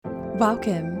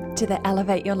Welcome to the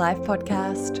Elevate Your Life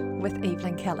podcast with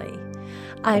Evelyn Kelly.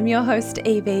 I'm your host,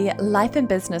 Evie, life and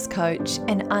business coach,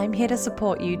 and I'm here to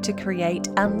support you to create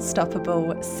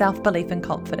unstoppable self-belief and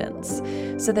confidence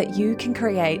so that you can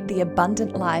create the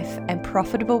abundant life and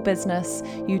profitable business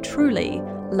you truly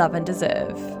love and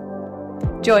deserve.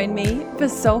 Join me for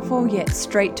soulful yet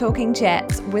straight-talking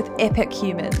chats with epic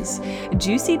humans,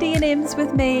 juicy D&Ms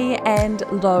with me, and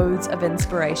loads of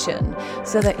inspiration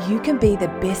so that you can be the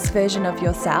best version of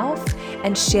yourself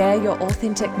and share your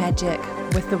authentic magic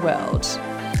with the world.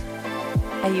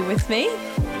 Are you with me?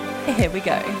 Here we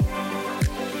go.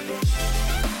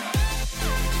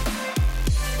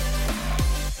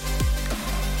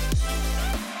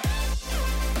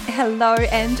 Hello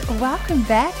and welcome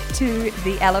back to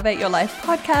the Elevate Your Life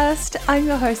podcast. I'm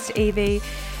your host, Evie,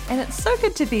 and it's so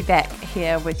good to be back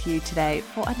here with you today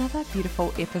for another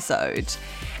beautiful episode.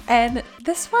 And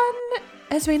this one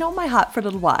has been on my heart for a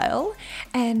little while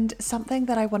and something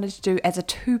that I wanted to do as a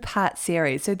two-part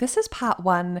series. So this is part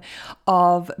one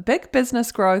of big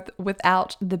business growth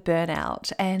without the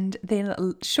burnout. And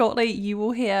then shortly you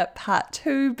will hear part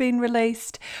two being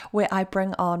released where I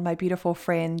bring on my beautiful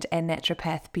friend and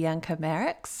naturopath Bianca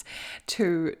Marix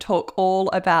to talk all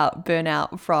about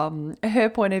burnout from her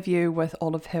point of view with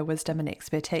all of her wisdom and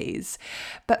expertise.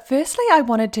 But firstly, I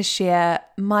wanted to share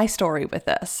my story with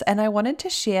this, and I wanted to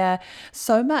share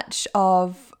so much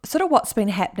of sort of what's been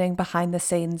happening behind the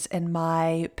scenes in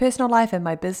my personal life and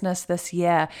my business this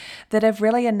year that have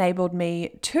really enabled me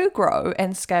to grow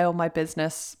and scale my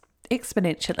business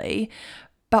exponentially,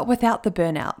 but without the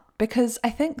burnout. Because I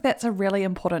think that's a really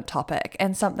important topic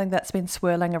and something that's been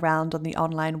swirling around in the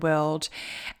online world.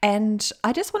 And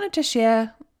I just wanted to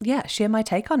share my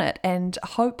take on it and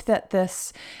hope that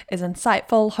this is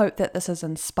insightful, hope that this is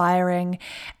inspiring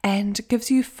and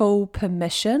gives you full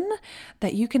permission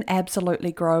that you can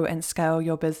absolutely grow and scale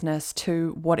your business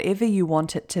to whatever you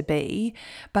want it to be,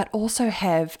 but also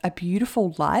have a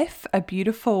beautiful life, a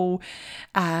beautiful,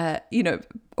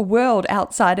 world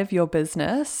outside of your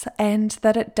business, and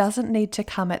that it doesn't need to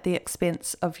come at the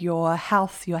expense of your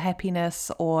health, your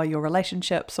happiness, or your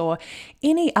relationships, or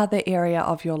any other area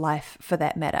of your life for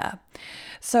that matter.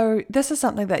 So this is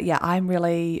something that, I'm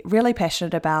really, really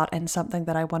passionate about and something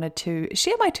that I wanted to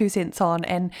share my 2 cents on,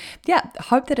 and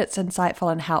hope that it's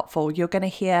insightful and helpful. You're going to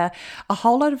hear a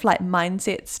whole lot of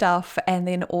mindset stuff and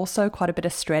then also quite a bit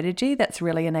of strategy that's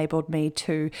really enabled me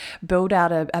to build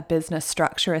out a business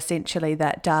structure essentially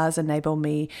that does enable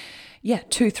me,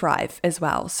 to thrive as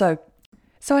well. So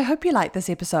I hope you like this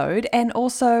episode. And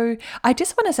also, I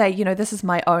just want to say, this is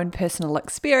my own personal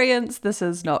experience. This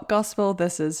is not gospel.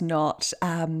 This is not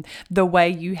the way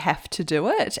you have to do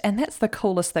it. And that's the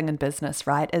coolest thing in business,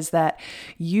 right? Is that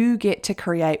you get to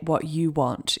create what you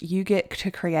want. You get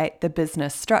to create the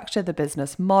business structure, the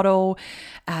business model,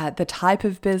 the type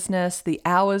of business, the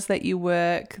hours that you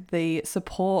work, the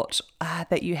support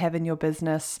that you have in your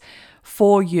business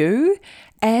for you,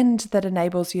 and that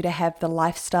enables you to have the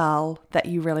lifestyle that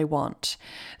you really want.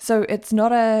 So it's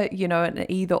not an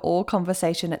either or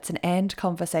conversation, it's an and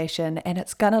conversation, and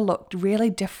it's going to look really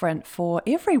different for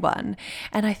everyone.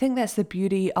 And I think that's the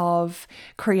beauty of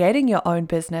creating your own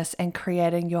business and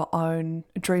creating your own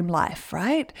dream life,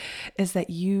 right? Is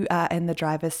that you are in the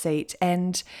driver's seat,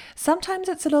 and sometimes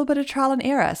it's a little bit of trial and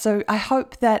error. So I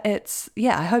hope that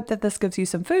I hope that this gives you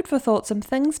some food for thought, some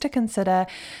things to consider,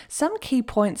 some key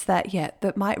points that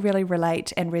might really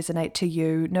relate and resonate to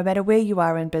you no matter where you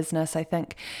are in business. I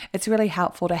think it's really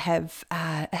helpful to have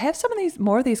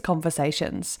more of these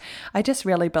conversations. I just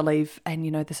really believe, and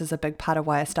this is a big part of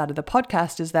why I started the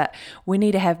podcast, is that we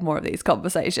need to have more of these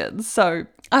conversations. So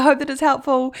I hope that it's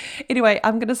helpful. Anyway,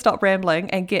 I'm going to stop rambling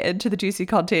and get into the juicy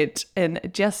content in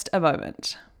just a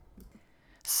moment.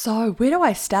 So where do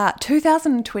I start?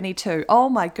 2022. Oh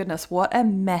my goodness, what a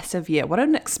massive year. What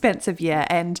an expensive year.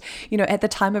 And, at the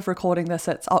time of recording this,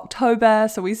 it's October,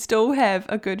 so we still have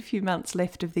a good few months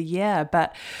left of the year.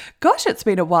 But gosh, it's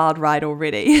been a wild ride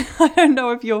already. I don't know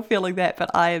if you're feeling that,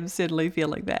 but I am certainly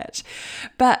feeling that.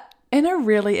 But in a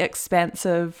really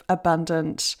expansive,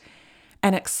 abundant,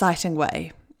 and exciting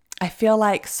way. I feel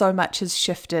like so much has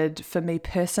shifted for me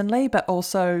personally, but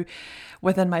also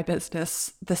within my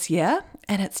business this year.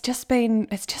 And it's just been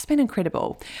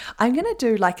incredible. I'm going to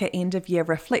do like an end of year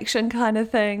reflection kind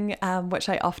of thing, which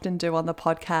I often do on the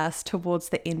podcast towards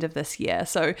the end of this year.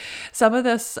 So some of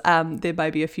this, there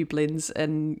may be a few blends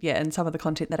in some of the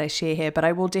content that I share here, but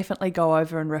I will definitely go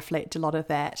over and reflect a lot of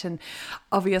that. And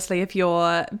obviously, if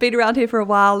you're been around here for a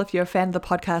while, if you're a fan of the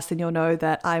podcast, then you'll know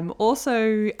that I'm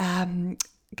also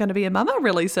going to be a mama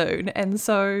really soon. And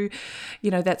so,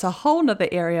 that's a whole nother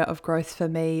area of growth for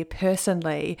me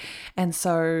personally. And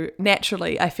so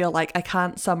naturally, I feel like I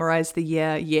can't summarize the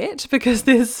year yet because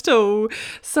there's still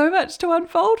so much to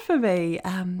unfold for me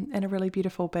in a really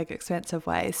beautiful, big, expansive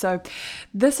way. So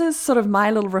this is sort of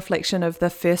my little reflection of the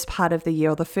first part of the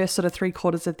year, or the first sort of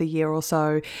 3/4 of the year or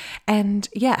so. And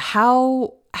yeah,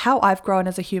 how I've grown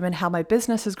as a human, how my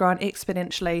business has grown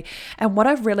exponentially, and what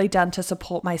I've really done to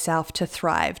support myself to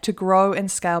thrive, to grow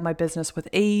and scale my business with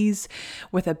ease,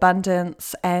 with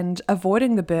abundance, and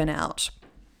avoiding the burnout.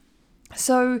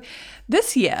 So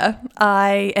this year,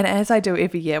 and as I do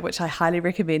every year, which I highly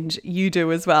recommend you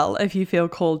do as well if you feel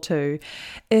called to,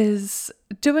 is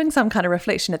doing some kind of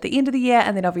reflection at the end of the year,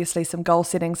 and then obviously some goal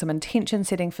setting, some intention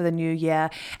setting for the new year.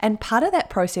 And part of that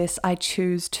process, I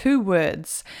choose 2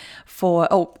 words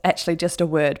actually just a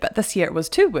word, but this year it was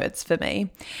 2 words for me.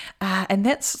 And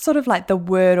that's sort of like the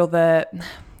word or the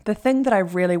thing that I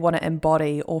really want to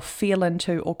embody or feel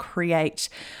into or create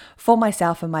for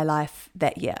myself and my life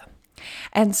that year.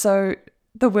 And so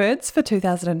the words for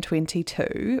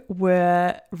 2022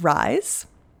 were rise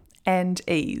and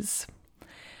ease.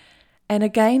 And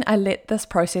again, I let this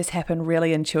process happen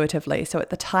really intuitively. So at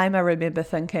the time, I remember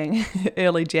thinking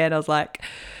early Jan, I was like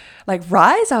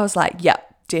rise? I was like,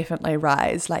 yep, definitely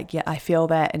rise. Like, yeah, I feel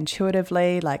that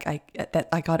intuitively. Like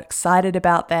I got excited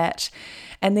about that.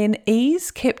 And then ease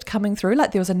kept coming through.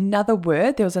 Like there was another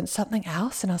word, there was something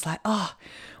else. And I was like, oh,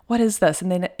 what is this? And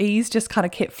then ease just kind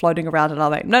of kept floating around, and I'm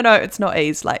like, no, it's not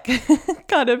ease, like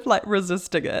kind of like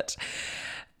resisting it.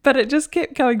 But it just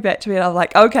kept coming back to me, and I'm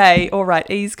like, okay, all right,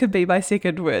 ease could be my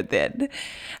second word then.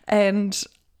 And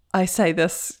I say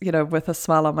this, with a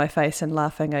smile on my face and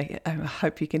laughing. I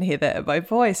hope you can hear that in my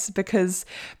voice, because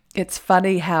it's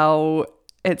funny how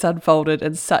it's unfolded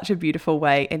in such a beautiful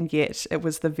way, and yet it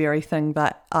was the very thing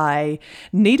that I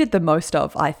needed the most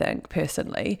of, I think,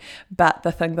 personally, but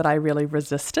the thing that I really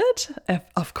resisted,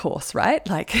 of course, right?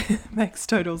 Like, makes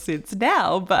total sense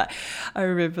now, but I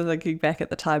remember thinking back at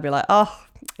the time, be like, oh,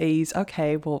 ease,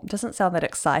 okay, well, it doesn't sound that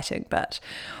exciting, but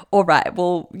all right,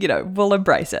 we'll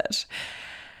embrace it.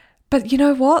 But you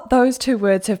know what? Those 2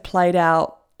 words have played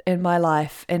out in my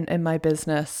life and in my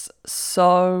business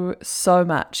so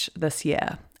much this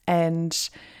year. And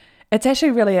it's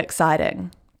actually really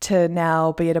exciting to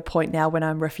now be at a point now when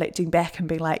I'm reflecting back and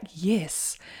be like,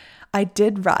 yes, I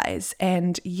did rise.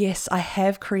 And yes, I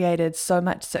have created so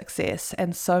much success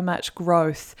and so much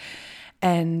growth.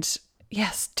 And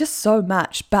yes, just so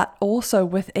much, but also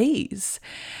with ease.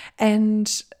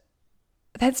 And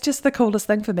that's just the coolest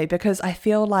thing for me, because I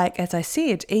feel like, as I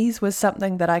said, ease was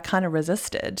something that I kind of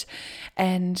resisted.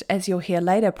 And as you'll hear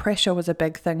later, pressure was a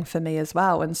big thing for me as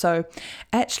well. And so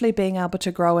actually being able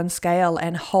to grow and scale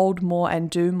and hold more and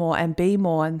do more and be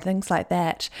more and things like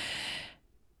that,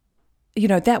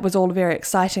 that was all very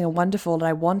exciting and wonderful. And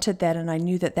I wanted that, and I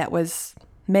knew that that was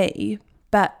me.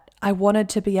 But I wanted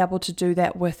to be able to do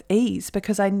that with ease,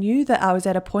 because I knew that I was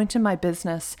at a point in my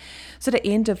business, sort of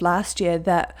end of last year,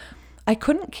 that I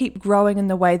couldn't keep growing in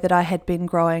the way that I had been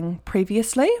growing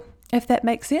previously, if that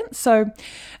makes sense. So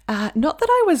not that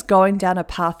I was going down a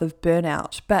path of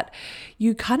burnout, but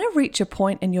you kind of reach a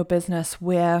point in your business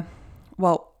where,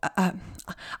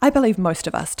 I believe most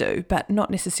of us do, but not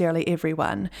necessarily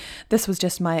everyone. This was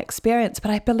just my experience.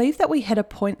 But I believe that we hit a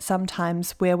point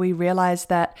sometimes where we realize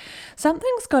that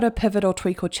something's got to pivot or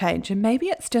tweak or change. And maybe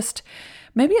it's just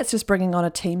bringing on a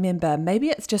team member. Maybe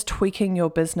it's just tweaking your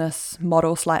business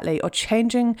model slightly, or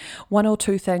changing 1 or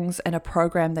 2 things in a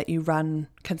program that you run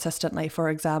consistently, for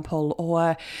example.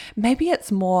 Or maybe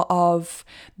it's more of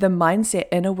the mindset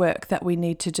inner work that we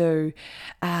need to do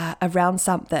around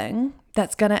something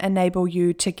that's going to enable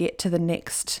you to get to the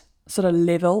next sort of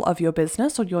level of your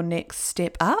business, or your next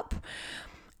step up.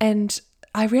 And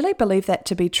I really believe that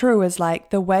to be true, is like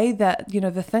the way that,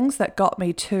 the things that got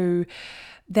me to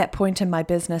that point in my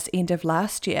business end of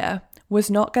last year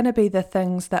was not going to be the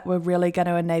things that were really going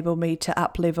to enable me to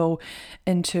up level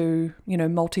into,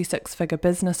 multi-6-figure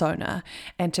business owner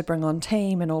and to bring on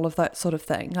team and all of that sort of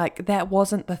thing. Like, that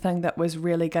wasn't the thing that was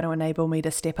really going to enable me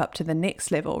to step up to the next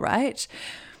level, right?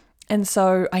 And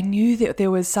so I knew that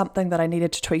there was something that I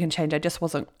needed to tweak and change. I just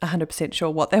wasn't 100% sure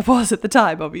what that was at the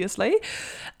time, obviously.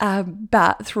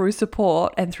 But through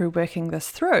support and through working this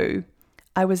through,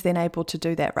 I was then able to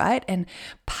do that, right? And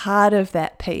part of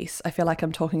that piece, I feel like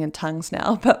I'm talking in tongues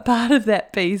now, but part of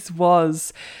that piece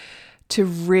was to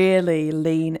really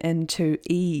lean into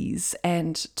ease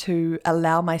and to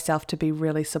allow myself to be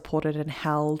really supported and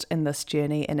held in this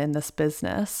journey and in this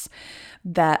business.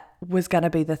 That was going to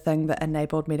be the thing that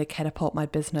enabled me to catapult my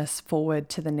business forward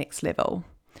to the next level.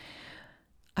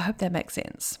 I hope that makes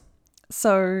sense.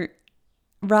 So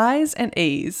rise and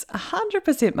ease,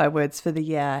 100% my words for the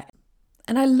year.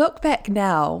 And I look back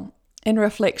now in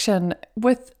reflection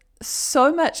with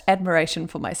so much admiration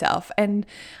for myself. And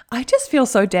I just feel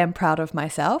so damn proud of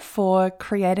myself for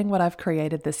creating what I've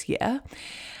created this year.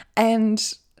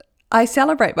 And I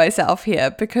celebrate myself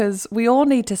here because we all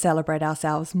need to celebrate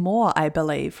ourselves more, I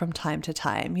believe, from time to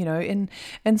time,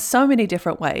 in so many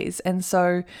different ways. And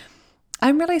so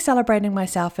I'm really celebrating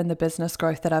myself in the business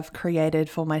growth that I've created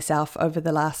for myself over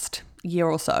the last year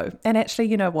or so. And actually,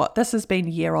 you know what? This has been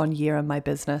year on year in my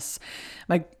business.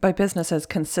 My business has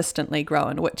consistently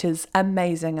grown, which is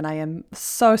amazing. And I am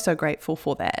so, so grateful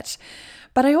for that.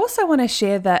 But I also want to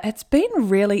share that it's been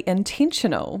really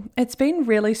intentional. It's been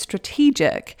really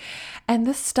strategic. And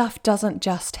this stuff doesn't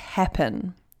just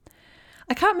happen.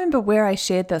 I can't remember where I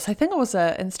shared this. I think it was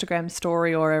an Instagram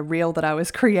story or a reel that I was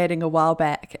creating a while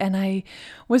back. And I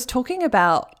was talking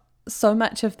about so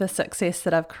much of the success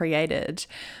that I've created.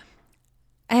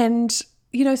 And,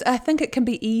 I think it can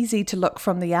be easy to look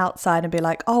from the outside and be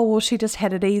like, oh, well, she just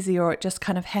had it easy, or it just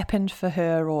kind of happened for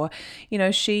her, or,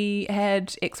 she had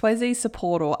XYZ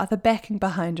support or other backing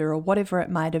behind her, or whatever it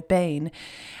might have been.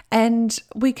 And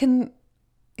we can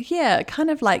kind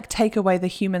of like take away the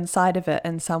human side of it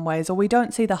in some ways, or we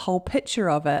don't see the whole picture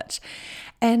of it.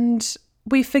 And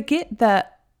we forget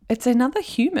that it's another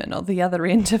human on the other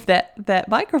end of that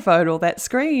microphone or that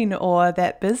screen or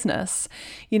that business,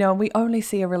 and we only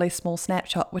see a really small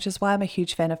snapshot, which is why I'm a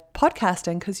huge fan of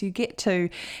podcasting, because you get to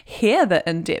hear the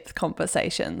in-depth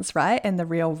conversations, right? And the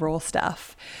real raw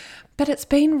stuff. But it's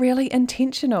been really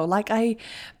intentional. Like I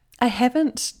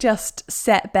haven't just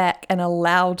sat back and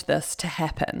allowed this to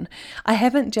happen. I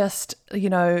haven't just,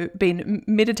 been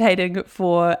meditating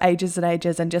for ages and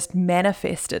ages and just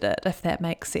manifested it, if that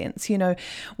makes sense.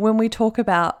 When we talk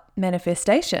about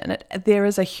manifestation, there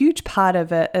is a huge part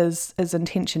of it is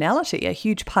intentionality. A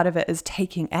huge part of it is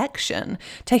taking action,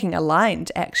 taking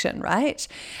aligned action, right?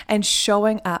 And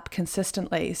showing up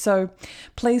consistently. So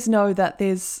please know that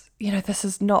this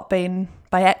has not been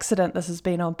by accident. This has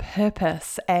been on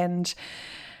purpose. And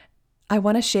I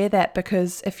want to share that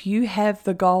because if you have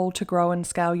the goal to grow and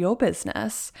scale your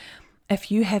business,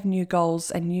 if you have new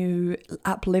goals and new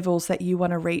up levels that you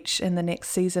want to reach in the next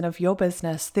season of your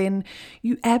business, then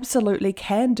you absolutely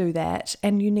can do that.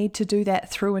 And you need to do that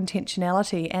through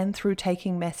intentionality and through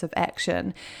taking massive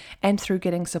action and through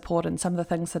getting support. And some of the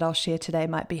things that I'll share today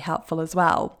might be helpful as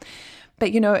well.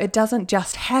 But it doesn't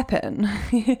just happen.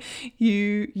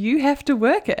 You have to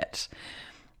work it.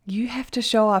 You have to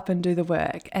show up and do the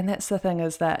work. And that's the thing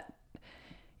is that,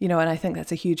 and I think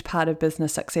that's a huge part of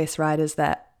business success, right? Is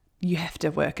that you have to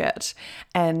work it.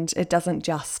 And it doesn't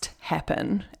just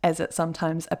happen as it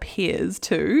sometimes appears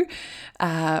to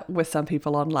with some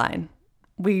people online.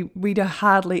 We don't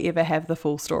hardly ever have the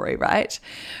full story, right?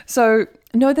 So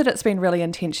know that it's been really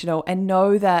intentional, and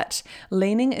know that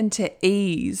leaning into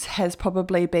ease has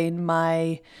probably been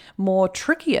my more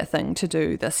trickier thing to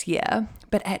do this year,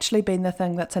 but actually been the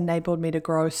thing that's enabled me to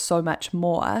grow so much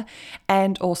more,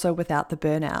 and also without the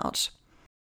burnout.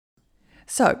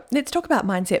 So let's talk about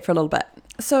mindset for a little bit.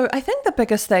 So I think the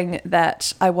biggest thing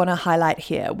that I want to highlight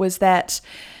here was that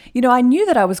I knew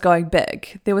that I was going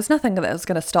big. There was nothing that was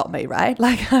going to stop me, right?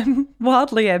 Like, I'm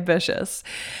wildly ambitious.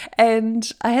 And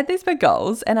I had these big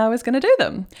goals and I was going to do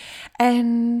them.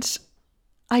 And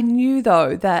I knew,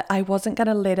 though, that I wasn't going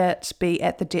to let it be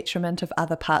at the detriment of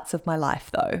other parts of my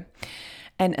life, though.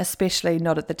 And especially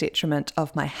not at the detriment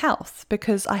of my health,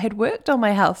 because I had worked on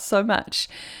my health so much,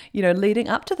 leading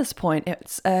up to this point.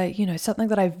 It's, something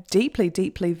that I deeply,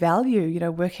 deeply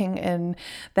value, working in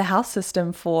the health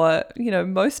system for,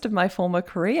 most of my former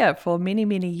career for many,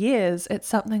 many years. It's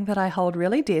something that I hold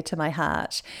really dear to my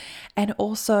heart. And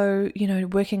also,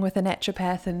 working with a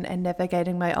naturopath and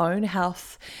navigating my own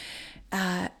health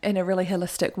in a really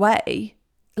holistic way.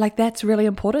 Like, that's really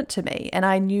important to me. And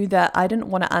I knew that I didn't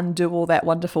want to undo all that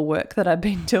wonderful work that I've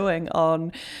been doing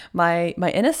on my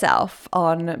inner self,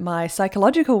 on my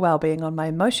psychological well-being, on my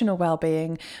emotional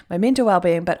well-being, my mental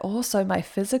well-being, but also my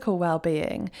physical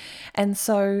well-being. And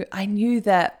so I knew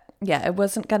that, it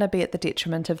wasn't going to be at the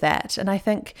detriment of that. And I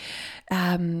think,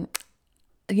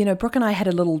 Brooke and I had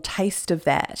a little taste of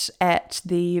that at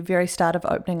the very start of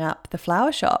opening up the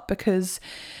flower shop, because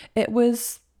it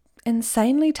was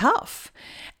insanely tough.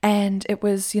 And it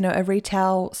was, a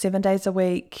retail 7 days a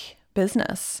week,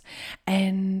 business,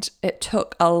 and it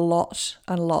took a lot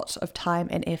of time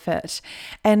and effort.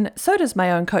 And so does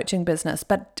my own coaching business,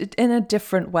 but in a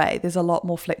different way. There's a lot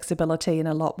more flexibility and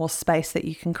a lot more space that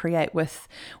you can create with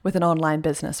an online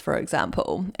business, for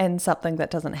example, and something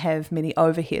that doesn't have many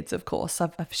overheads, of course.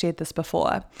 I've shared this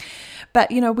before.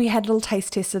 But, we had little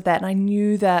taste tests of that, and I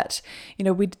knew that,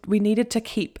 we needed to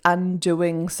keep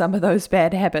undoing some of those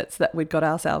bad habits that we'd got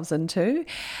ourselves into,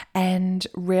 and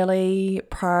really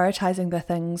prioritizing the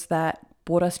things that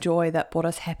brought us joy, that brought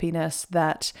us happiness,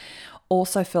 that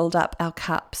also filled up our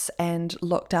cups and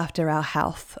looked after our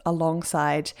health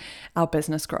alongside our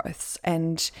business growths.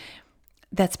 And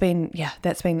that's been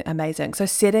amazing. So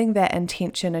setting that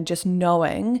intention and just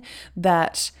knowing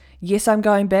that, yes, I'm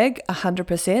going big,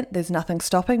 100%. There's nothing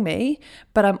stopping me,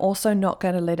 but I'm also not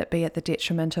going to let it be at the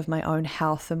detriment of my own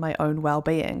health and my own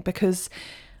well-being, because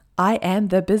I am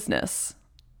the business.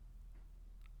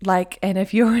 And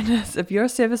if you're a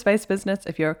service-based business,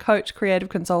 if you're a coach, creative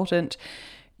consultant,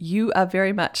 you are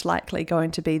very much likely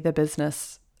going to be the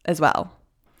business as well.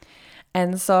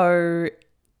 And so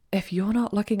if you're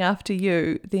not looking after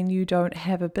you, then you don't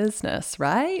have a business,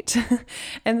 right?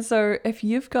 And so if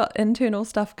you've got internal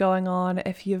stuff going on,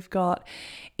 if you've got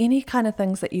any kind of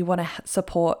things that you want to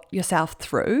support yourself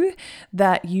through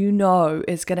that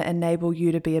is going to enable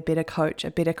you to be a better coach,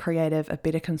 a better creative, a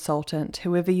better consultant,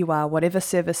 whoever you are, whatever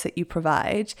service that you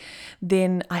provide,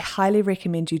 then I highly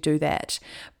recommend you do that.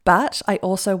 But I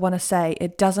also want to say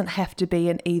it doesn't have to be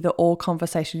an either or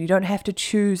conversation. You don't have to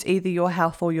choose either your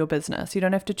health or your business. You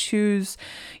don't have to choose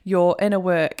your inner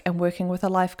work and working with a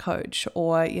life coach,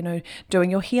 or, doing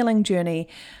your healing journey,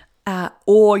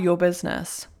 or your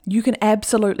business. You can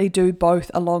absolutely do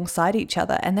both alongside each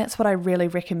other. And that's what I really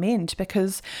recommend,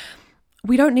 because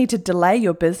we don't need to delay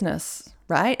your business,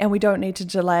 right? And we don't need to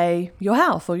delay your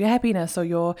health or your happiness or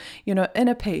your,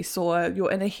 inner peace or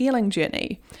your inner healing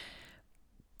journey.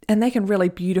 And they can really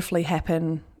beautifully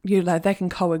happen, they can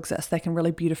coexist. They can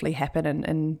really beautifully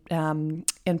happen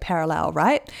in parallel,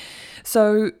 right?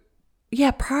 So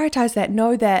prioritize that,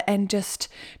 know that, and just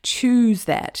choose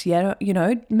that,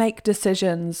 make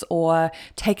decisions or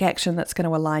take action that's going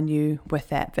to align you with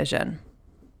that vision.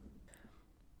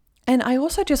 And I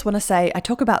also just want to say, I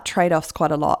talk about trade-offs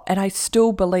quite a lot, and I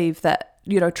still believe that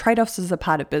trade-offs is a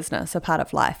part of business, a part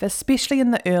of life, especially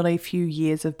in the early few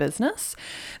years of business,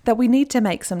 that we need to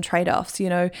make some trade-offs.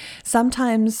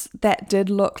 Sometimes that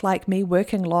did look like me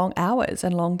working long hours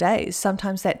and long days.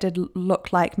 Sometimes that did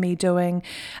look like me doing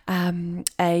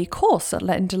a course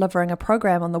and delivering a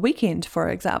program on the weekend, for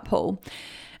example.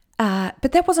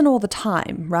 But that wasn't all the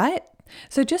time, right?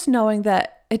 So just knowing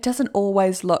that it doesn't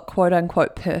always look quote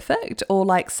unquote perfect, or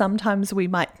sometimes we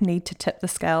might need to tip the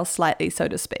scale slightly, so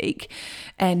to speak,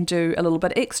 and do a little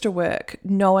bit extra work,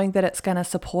 knowing that it's going to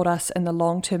support us in the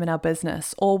long term in our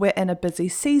business, or we're in a busy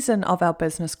season of our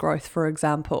business growth, for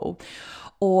example.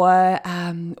 Or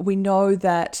we know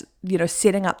that,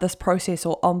 setting up this process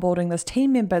or onboarding this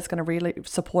team member is going to really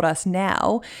support us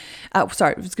now. It's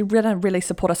going to really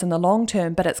support us in the long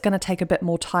term, but it's going to take a bit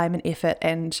more time and effort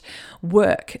and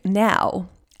work now.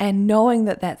 And knowing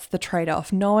that that's the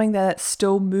trade-off, knowing that it's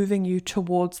still moving you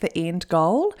towards the end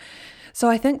goal. So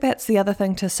I think that's the other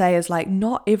thing to say is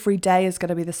not every day is going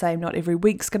to be the same. Not every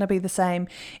week's going to be the same.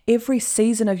 Every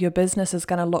season of your business is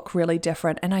going to look really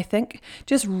different. And I think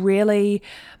just really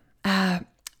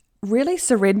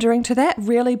surrendering to that,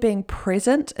 really being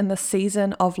present in the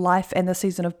season of life and the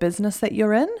season of business that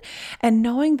you're in, and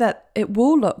knowing that it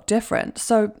will look different.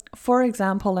 So for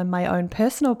example, in my own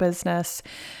personal business,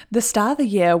 the start of the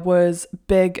year was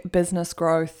big business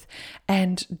growth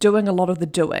and doing a lot of the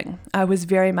doing. I was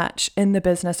very much in the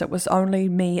business. It was only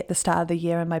me at the start of the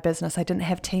year in my business. I didn't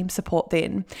have team support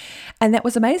then. And that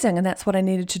was amazing. And that's what I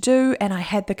needed to do. And I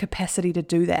had the capacity to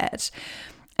do that.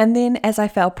 And then as I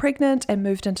fell pregnant and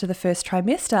moved into the first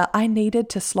trimester, I needed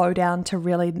to slow down to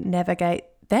really navigate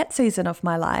that season of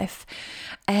my life.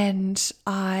 And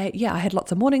I had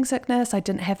lots of morning sickness. I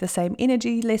didn't have the same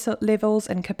energy levels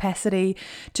and capacity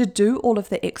to do all of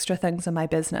the extra things in my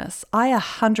business. I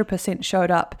 100% showed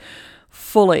up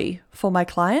fully for my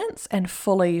clients and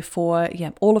fully for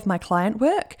all of my client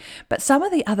work. But some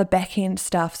of the other back end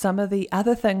stuff, some of the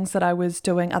other things that I was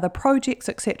doing, other projects,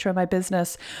 etc. in my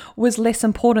business was less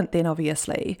important then,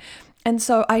 obviously. And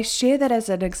so I share that as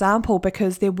an example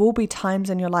because there will be times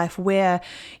in your life where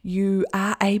you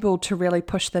are able to really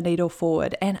push the needle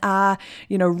forward and are,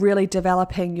 really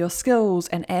developing your skills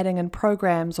and adding in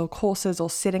programs or courses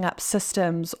or setting up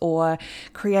systems or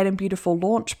creating beautiful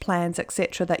launch plans,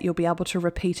 etc., that you'll be able to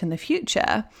repeat in the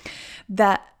future.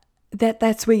 That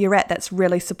that's where you're at. That's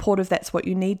really supportive. That's what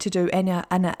you need to do and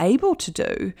are able to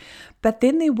do. But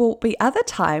then there will be other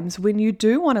times when you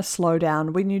do want to slow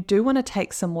down, when you do want to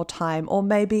take some more time, or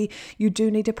maybe you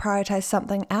do need to prioritize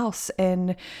something else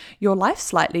in your life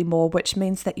slightly more, which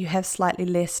means that you have slightly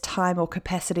less time or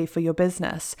capacity for your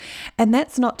business. And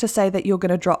that's not to say that you're going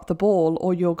to drop the ball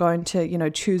or you're going to,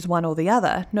 choose one or the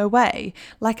other. No way.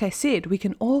 Like I said, we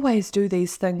can always do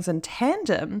these things in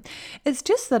tandem. It's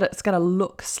just that it's going to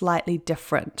look slightly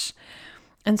different.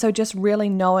 And so just really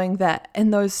knowing that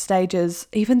in those stages,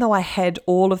 even though I had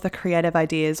all of the creative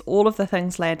ideas, all of the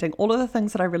things landing, all of the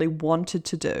things that I really wanted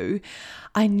to do,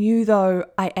 I knew though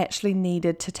I actually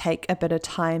needed to take a bit of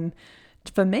time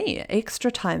for me,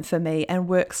 extra time for me, and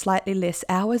work slightly less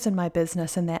hours in my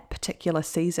business in that particular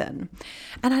season.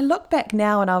 And I look back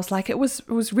now and I was like, it was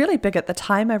really big at the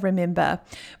time, I remember,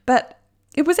 but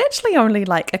it was actually only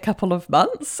like a couple of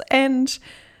months, and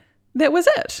that was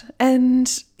it.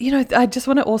 And, I just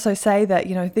want to also say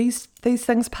that, these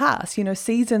things pass,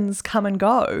 seasons come and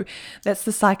go. That's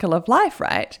the cycle of life,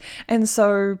 right? And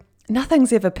so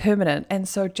nothing's ever permanent. And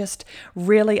so just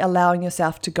really allowing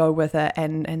yourself to go with it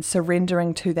and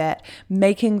surrendering to that,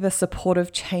 making the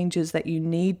supportive changes that you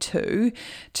need to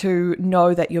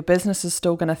know that your business is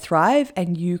still going to thrive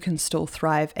and you can still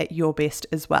thrive at your best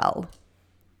as well.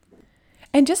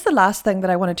 And just the last thing that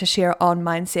I wanted to share on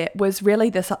mindset was really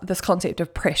this concept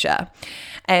of pressure.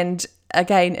 And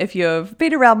again, if you've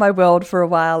been around my world for a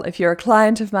while, if you're a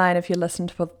client of mine, if you listen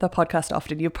to the podcast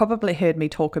often, you've probably heard me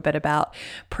talk a bit about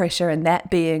pressure and that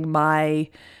being my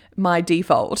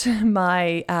default.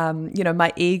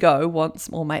 My ego wants,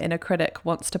 or my inner critic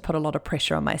wants to put a lot of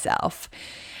pressure on myself.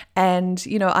 And,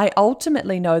 I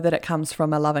ultimately know that it comes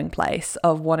from a loving place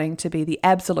of wanting to be the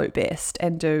absolute best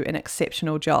and do an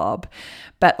exceptional job,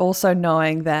 but also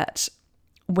knowing that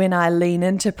when I lean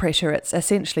into pressure, it's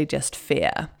essentially just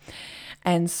fear.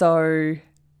 And so,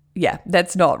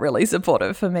 that's not really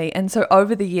supportive for me. And so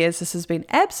over the years, this has been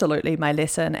absolutely my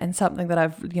lesson, and something that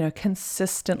I've,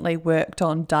 consistently worked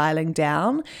on dialing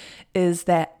down is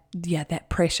that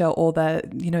pressure, or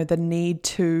the need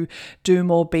to do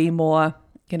more, be more,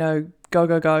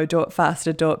 go, do it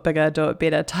faster, do it bigger, do it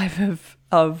better type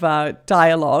of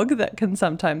dialogue that can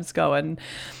sometimes go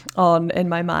on in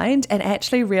my mind, and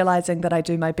actually realizing that I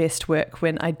do my best work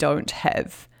when I don't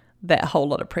have that whole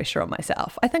lot of pressure on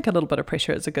myself. I think a little bit of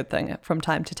pressure is a good thing from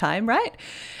time to time, right?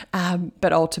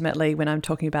 But ultimately, when I'm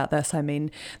talking about this, I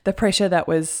mean the pressure that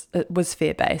was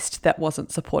fear-based, that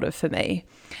wasn't supportive for me.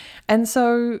 And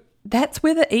so that's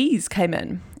where the ease came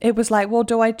in. It was like, well,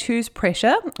 do I choose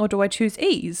pressure or do I choose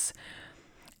ease?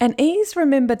 And ease,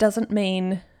 remember, doesn't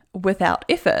mean without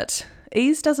effort.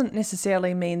 Ease doesn't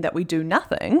necessarily mean that we do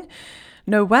nothing.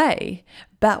 No way.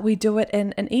 But we do it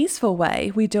in an easeful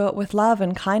way. We do it with love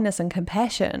and kindness and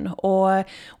compassion, or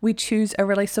we choose a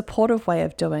really supportive way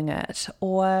of doing it,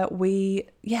 or we,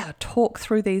 talk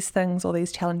through these things or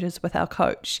these challenges with our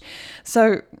coach.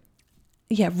 So,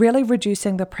 really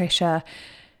reducing the pressure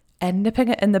and nipping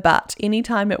it in the butt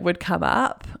anytime it would come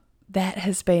up, that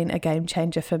has been a game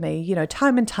changer for me,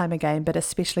 time and time again, but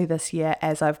especially this year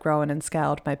as I've grown and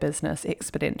scaled my business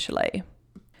exponentially.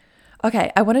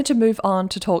 Okay, I wanted to move on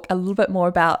to talk a little bit more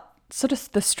about sort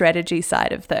of the strategy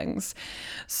side of things.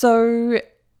 So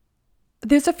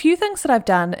there's a few things that I've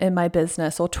done in my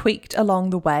business or tweaked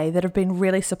along the way that have been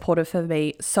really supportive for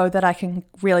me so that I can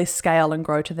really scale and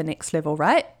grow to the next level,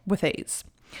 right? With ease.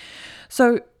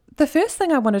 So the first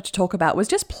thing I wanted to talk about was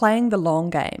just playing the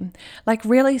long game, like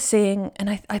really seeing,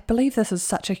 and I believe this is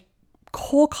such a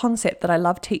core concept that I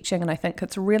love teaching, and I think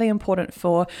it's really important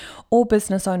for all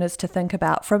business owners to think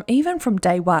about from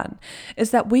day one,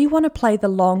 is that we want to play the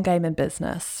long game in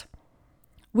business.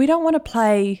 We don't want to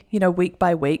play, week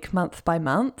by week, month by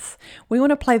month. We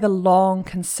want to play the long,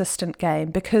 consistent game,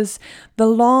 because the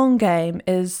long game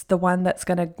is the one that's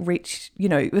going to reach,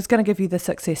 is going to give you the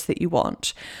success that you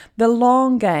want. The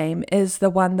long game is the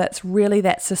one that's really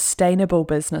that sustainable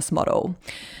business model.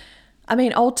 I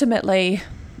mean, ultimately,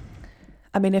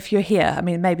 if you're here,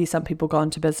 maybe some people go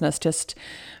into business just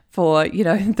for,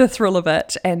 the thrill of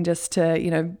it and just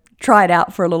to, try it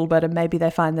out for a little bit, and maybe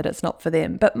they find that it's not for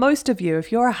them. But most of you,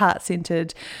 if you're a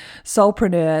heart-centered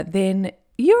soulpreneur, then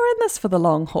you're in this for the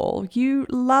long haul. You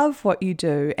love what you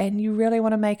do and you really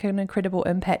want to make an incredible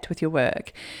impact with your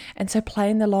work. And so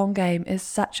playing the long game is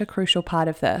such a crucial part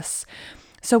of this.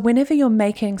 So whenever you're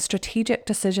making strategic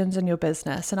decisions in your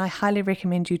business, and I highly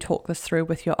recommend you talk this through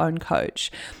with your own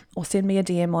coach, or send me a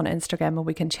DM on Instagram and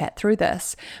we can chat through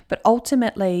this. But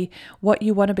ultimately, what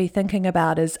you want to be thinking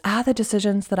about is, are the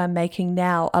decisions that I'm making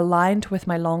now aligned with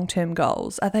my long-term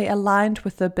goals? Are they aligned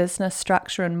with the business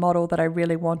structure and model that I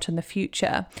really want in the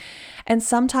future? And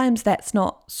sometimes that's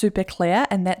not super clear,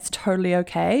 and that's totally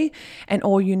okay. And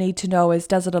all you need to know is,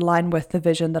 does it align with the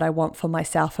vision that I want for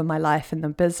myself and my life and the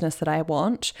business that I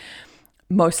want?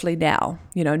 Mostly now,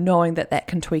 knowing that that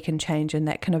can tweak and change and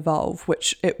that can evolve,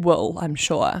 which it will, I'm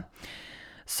sure.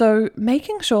 So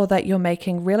making sure that you're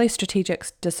making really strategic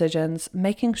decisions,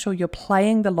 making sure you're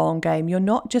playing the long game. You're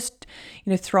not just,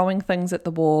 throwing things at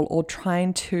the wall or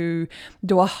trying to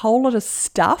do a whole lot of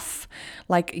stuff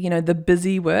like, the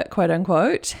busy work, quote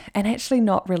unquote, and actually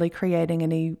not really creating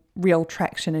any real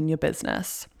traction in your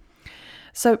business.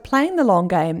 So playing the long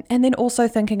game, and then also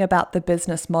thinking about the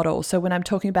business model. So when I'm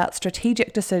talking about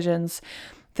strategic decisions,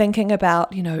 thinking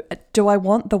about, do I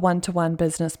want the one-to-one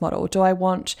business model? Do I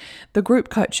want the group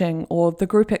coaching or the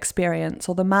group experience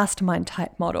or the mastermind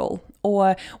type model?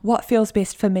 Or what feels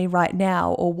best for me right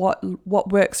now? Or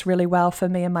what works really well for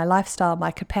me and my lifestyle,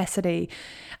 my capacity,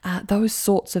 those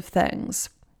sorts of things.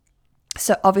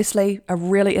 So obviously a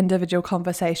really individual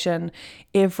conversation.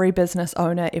 Every business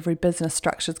owner, every business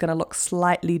structure is going to look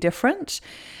slightly different.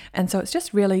 And so it's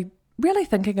just really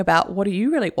thinking about, what do you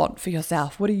really want for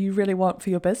yourself? What do you really want for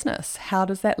your business? How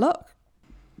does that look?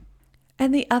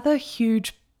 And the other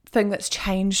huge thing that's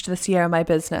changed this year in my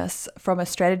business from a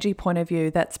strategy point of view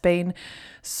that's been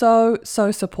so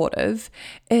supportive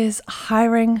is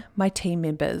hiring my team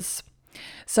members.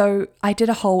 So I did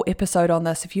a whole episode on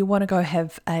this. If you want to go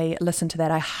have a listen to that,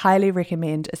 I highly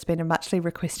recommend. It's been a muchly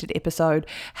requested episode,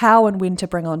 how and when to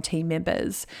bring on team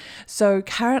members. So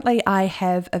currently I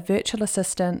have a virtual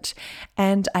assistant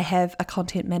and I have a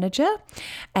content manager,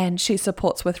 and she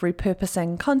supports with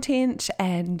repurposing content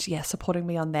and supporting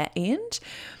me on that end.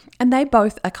 And they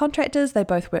both are contractors, they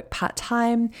both work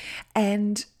part-time,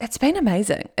 and it's been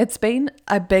amazing. It's been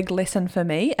a big lesson for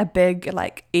me, a big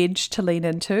edge to lean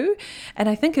into. And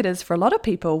I think it is for a lot of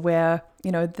people where,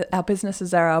 our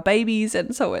businesses are our babies.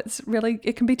 And so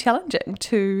it can be challenging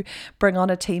to bring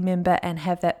on a team member and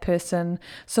have that person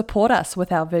support us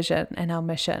with our vision and our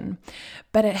mission.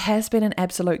 But it has been an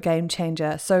absolute game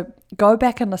changer. So go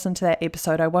back and listen to that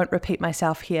episode. I won't repeat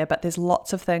myself here, but there's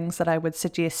lots of things that I would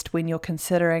suggest when you're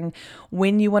considering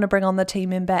when you want to bring on the team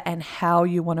member and how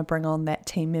you want to bring on that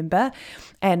team member,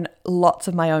 and lots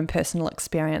of my own personal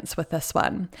experience with this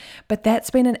one. But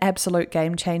that's been an absolute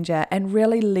game changer, and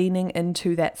really leaning into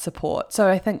that support. So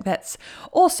I think that's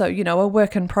also, a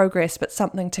work in progress, but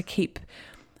something to keep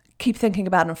thinking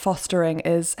about and fostering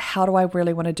is, how do I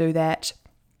really want to do that?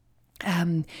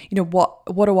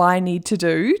 What do I need to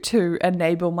do to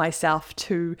enable myself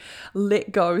to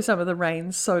let go some of the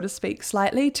reins, so to speak,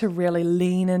 slightly, to really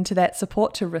lean into that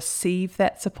support, to receive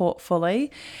that support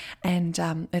fully. And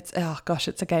it's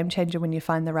a game changer when you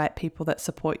find the right people that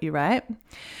support you, right?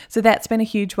 So that's been a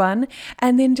huge one.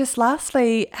 And then just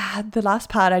lastly, the last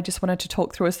part I just wanted to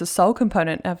talk through is the soul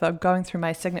component of going through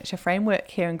my signature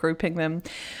framework here and grouping them.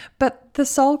 But the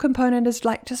soul component is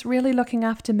just really looking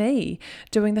after me,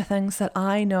 doing the things that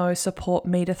I know support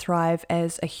me to thrive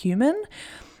as a human,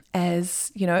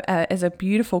 as as a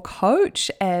beautiful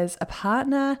coach, as a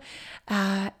partner,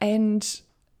 and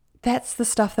that's the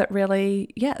stuff that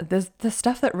really, the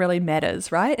stuff that really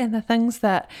matters, right? And the things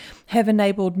that have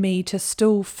enabled me to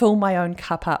still fill my own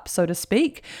cup up, so to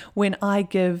speak, when I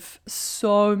give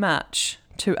so much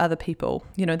to other people.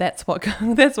 That's what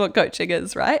coaching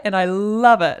is, right? And I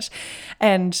love it.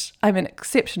 And I'm an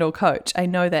exceptional coach. I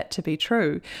know that to be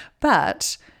true.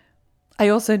 But I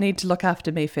also need to look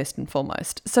after me first and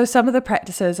foremost. So some of the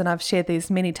practices, and I've shared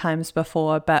these many times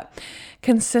before, but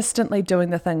consistently doing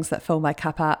the things that fill my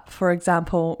cup up. For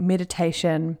example,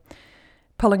 meditation,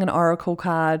 pulling an oracle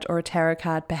card or a tarot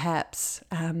card perhaps,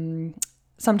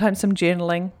 sometimes some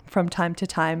journaling from time to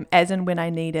time, as and when I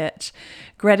need it,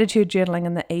 gratitude journaling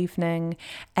in the evening,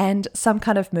 and some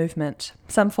kind of movement,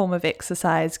 some form of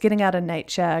exercise, getting out in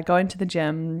nature, going to the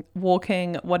gym,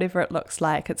 walking, whatever it looks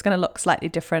like. It's going to look slightly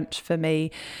different for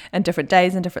me in different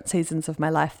days and different seasons of my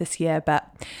life this year, but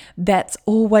that's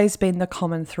always been the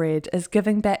common thread, is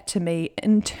giving back to me,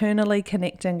 internally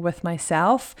connecting with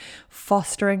myself,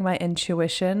 fostering my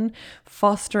intuition,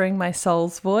 fostering my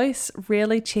soul's voice,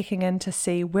 really checking in to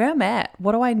see where I'm at.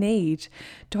 What do I need?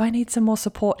 Do I need some more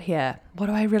support here? What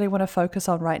do I really want to focus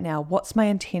on right now? What's my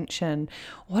intention?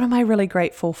 What am I really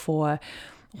grateful for?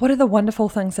 What are the wonderful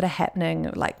things that are happening?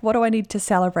 What do I need to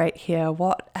celebrate here?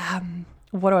 What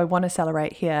do I want to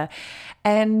celebrate here?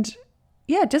 And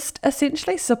just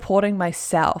essentially supporting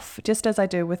myself, just as I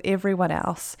do with everyone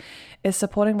else, is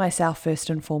supporting myself first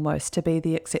and foremost to be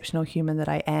the exceptional human that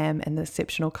I am and the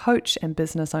exceptional coach and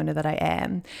business owner that I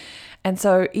am. And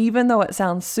so even though it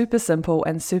sounds super simple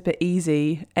and super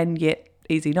easy and yet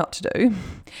easy not to do,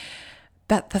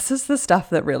 but this is the stuff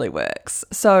that really works.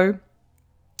 So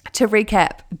to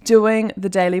recap, doing the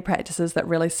daily practices that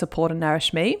really support and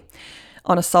nourish me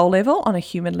on a soul level, on a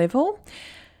human level,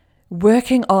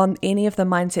 working on any of the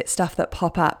mindset stuff that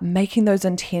pop up, making those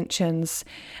intentions,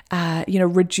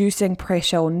 reducing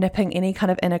pressure or nipping any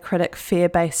kind of inner critic,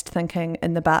 fear-based thinking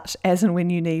in the butt as and when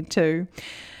you need to.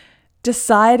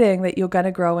 Deciding that you're going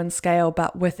to grow and scale,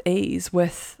 but with ease,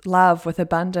 with love, with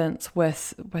abundance,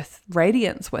 with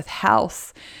radiance, with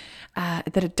health,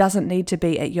 that it doesn't need to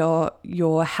be at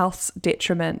your health's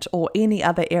detriment or any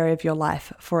other area of your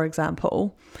life, for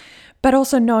example. But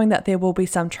also knowing that there will be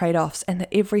some trade-offs and that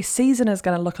every season is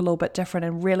going to look a little bit different,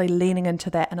 and really leaning into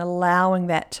that and allowing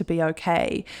that to be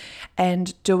okay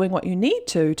and doing what you need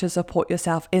to support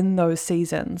yourself in those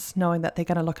seasons, knowing that they're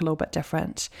going to look a little bit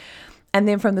different. And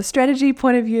then from the strategy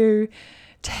point of view,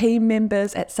 team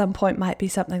members at some point might be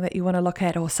something that you want to look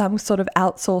at, or some sort of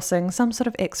outsourcing, some sort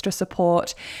of extra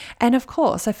support. And of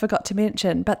course, I forgot to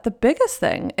mention, but the biggest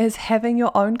thing is having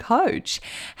your own coach,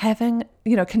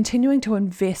 continuing to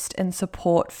invest in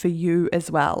support for you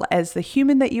as well as the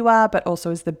human that you are, but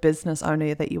also as the business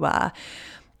owner that you are.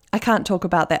 I can't talk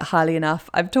about that highly enough.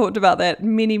 I've talked about that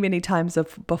many, many times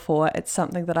before. It's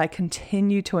something that I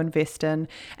continue to invest in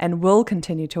and will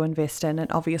continue to invest in, and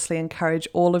obviously encourage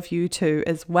all of you to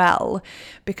as well,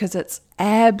 because it's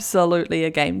absolutely a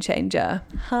game changer,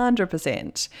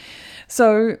 100%.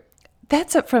 So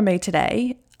that's it from me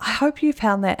today. I hope you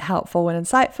found that helpful and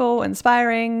insightful,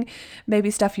 inspiring, maybe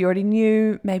stuff you already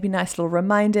knew, maybe nice little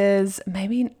reminders,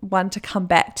 maybe one to come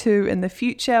back to in the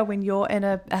future when you're in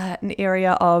an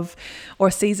area of, or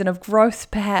a season of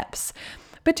growth perhaps.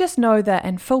 But just know that,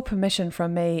 and full permission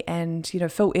from me, and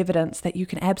full evidence that you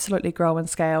can absolutely grow and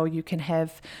scale. You can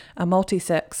have a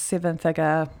multi-6,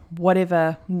 7-figure,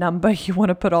 whatever number you want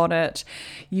to put on it.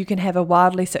 You can have a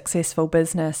wildly successful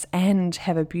business and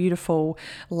have a beautiful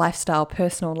lifestyle,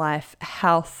 personal life,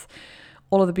 health,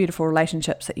 all of the beautiful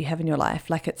relationships that you have in your life.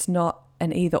 Like, it's not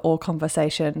an either or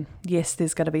conversation. Yes,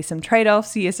 there's going to be some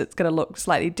trade-offs. Yes, it's going to look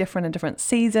slightly different in different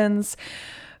seasons.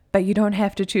 But you don't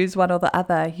have to choose one or the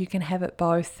other. You can have it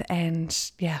both,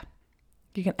 and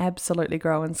you can absolutely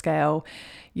grow and scale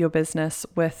your business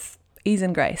with ease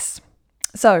and grace.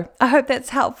 So I hope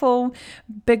that's helpful.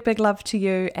 Big, big love to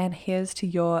you, and here's to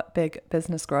your big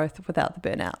business growth without the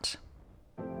burnout.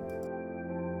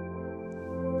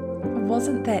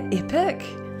 Wasn't that epic?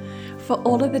 For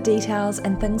all of the details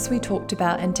and things we talked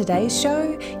about in today's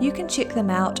show, you can check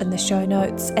them out in the show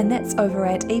notes, and that's over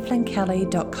at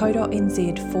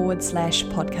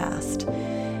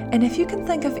evelynkelly.co.nz/podcast. And if you can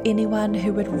think of anyone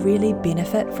who would really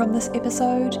benefit from this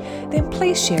episode, then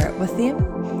please share it with them.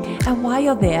 And while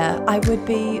you're there, I would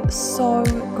be so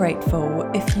grateful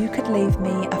if you could leave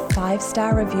me a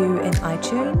 5-star review in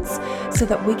iTunes so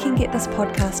that we can get this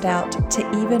podcast out to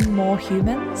even more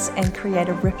humans and create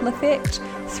a ripple effect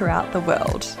throughout the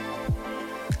world.